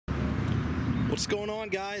What's going on,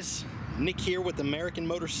 guys? Nick here with American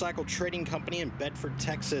Motorcycle Trading Company in Bedford,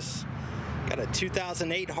 Texas. Got a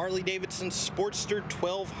 2008 Harley Davidson Sportster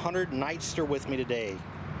 1200 Nightster with me today.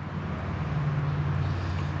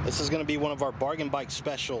 This is going to be one of our bargain bike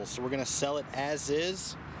specials, so we're going to sell it as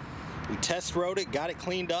is. We test rode it, got it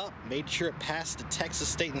cleaned up, made sure it passed the Texas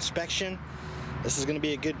state inspection. This is going to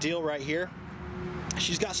be a good deal right here.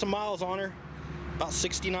 She's got some miles on her, about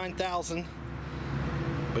 69,000.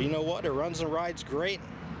 But you know what? It runs and rides great.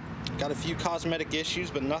 Got a few cosmetic issues,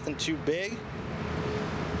 but nothing too big.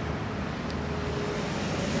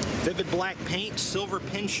 Vivid black paint, silver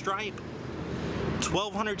pinstripe,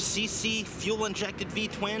 1200cc fuel-injected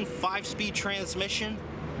V-twin, 5-speed transmission,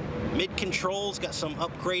 mid-controls, got some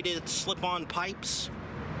upgraded slip-on pipes.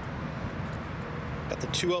 Got the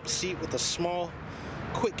 2-up seat with a small,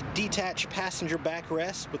 quick detached passenger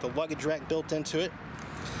backrest with a luggage rack built into it.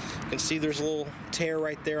 You can see there's a little tear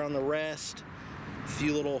right there on the rest, a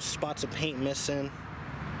few little spots of paint missing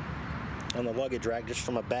on the luggage rack just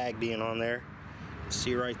from a bag being on there.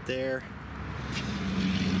 See right there.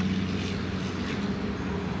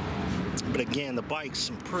 But again, the bike's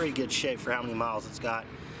in pretty good shape for how many miles it's got.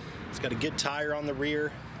 It's got a good tire on the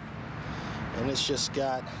rear, and it's just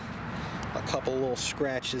got a couple little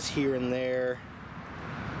scratches here and there.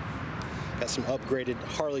 Got some upgraded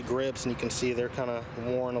Harley grips, and you can see they're kind of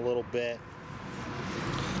worn a little bit.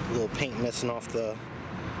 A little paint missing off the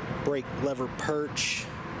brake lever perch.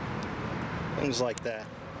 Things like that.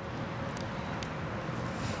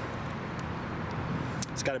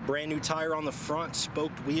 It's got a brand new tire on the front,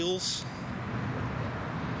 spoked wheels.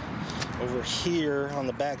 Over here on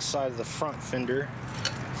the back side of the front fender,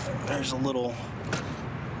 there's a little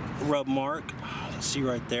rub mark. You can see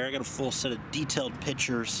right there. I got a full set of detailed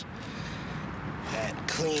pictures at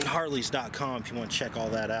cleanharleys.com if you want to check all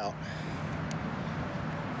that out.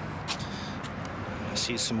 I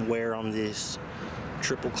see some wear on these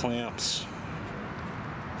triple clamps.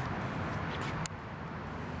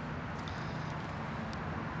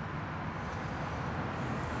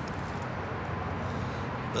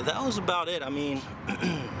 But that was about it. I mean,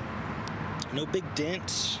 no big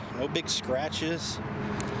dents, no big scratches.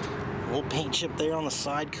 A little paint chip there on the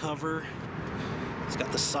side cover. It's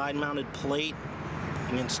got the side mounted plate.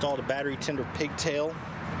 We installed a battery tender pigtail.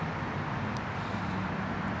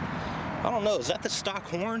 I don't know, is that the stock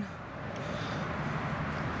horn?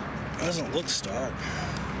 It doesn't look stock.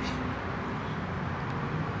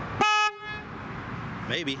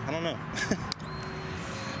 Maybe, I don't know.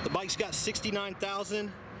 The bike's got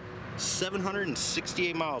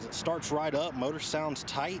 69,768 miles. It starts right up, motor sounds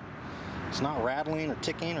tight. It's not rattling or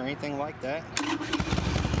ticking or anything like that.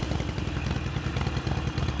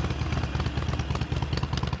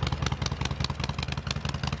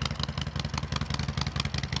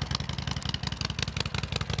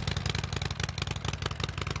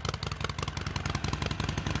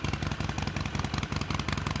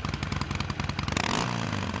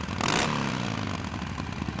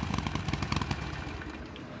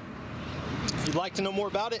 If you'd like to know more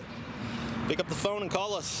about it, pick up the phone and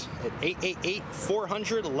call us at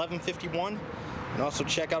 888-400-1151, and also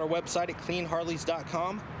check out our website at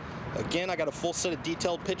cleanharleys.com. Again, I got a full set of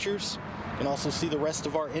detailed pictures. You can also see the rest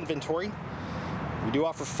of our inventory. We do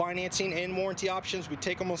offer financing and warranty options. We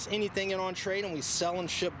take almost anything in on trade, and we sell and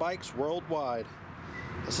ship bikes worldwide.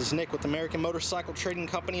 This is Nick with American Motorcycle Trading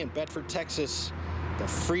Company in Bedford, Texas. The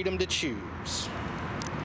freedom to choose.